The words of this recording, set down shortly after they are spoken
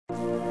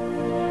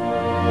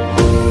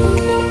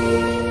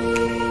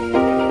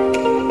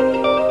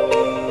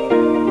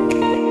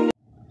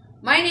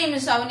My name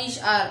is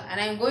Avanish R and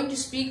I am going to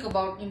speak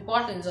about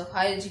importance of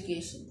higher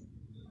education.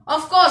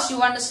 Of course,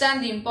 you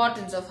understand the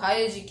importance of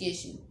higher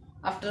education.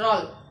 After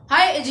all,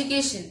 higher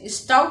education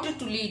is touted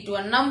to lead to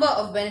a number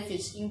of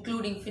benefits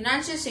including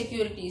financial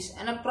securities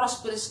and a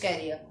prosperous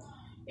career.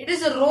 It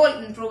is a role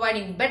in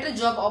providing better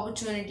job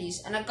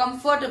opportunities and a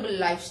comfortable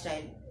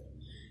lifestyle.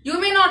 You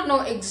may not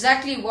know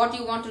exactly what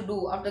you want to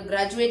do after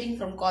graduating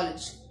from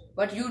college,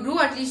 but you do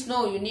at least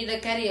know you need a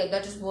career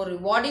that is more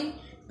rewarding,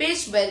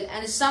 pays well,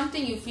 and is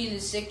something you feel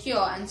is secure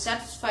and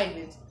satisfied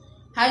with.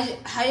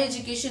 Higher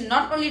education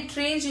not only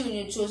trains you in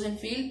your chosen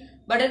field,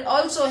 but it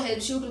also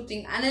helps you to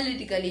think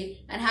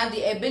analytically and have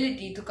the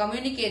ability to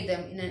communicate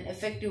them in an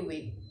effective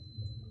way.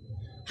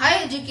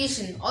 Higher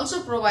education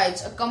also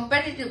provides a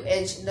competitive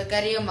edge in the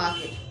career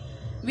market.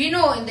 We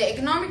know in the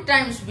economic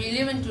times we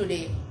live in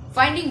today,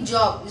 finding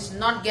job is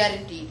not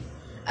guaranteed.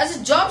 As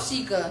a job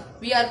seeker,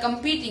 we are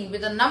competing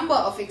with a number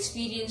of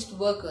experienced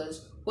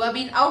workers who have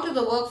been out of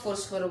the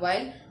workforce for a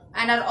while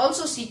and are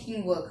also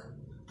seeking work.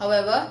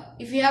 However,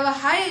 if we have a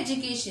higher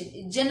education,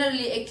 it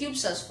generally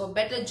equips us for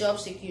better job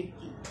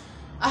security.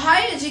 A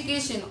higher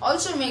education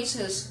also makes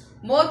us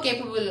more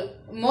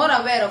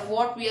aware of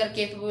what we are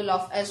capable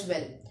of as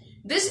well.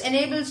 This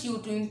enables you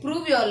to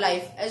improve your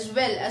life as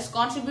well as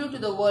contribute to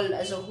the world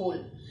as a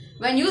whole.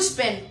 When you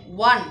spend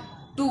 1,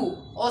 2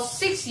 or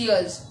 6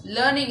 years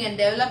learning and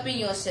developing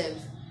yourself,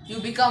 you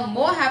become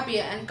more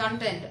happier and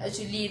content as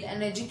you lead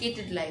an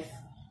educated life.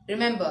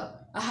 Remember,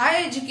 a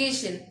higher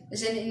education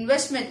is an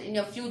investment in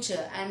your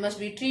future and must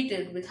be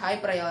treated with high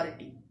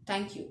priority.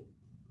 Thank you.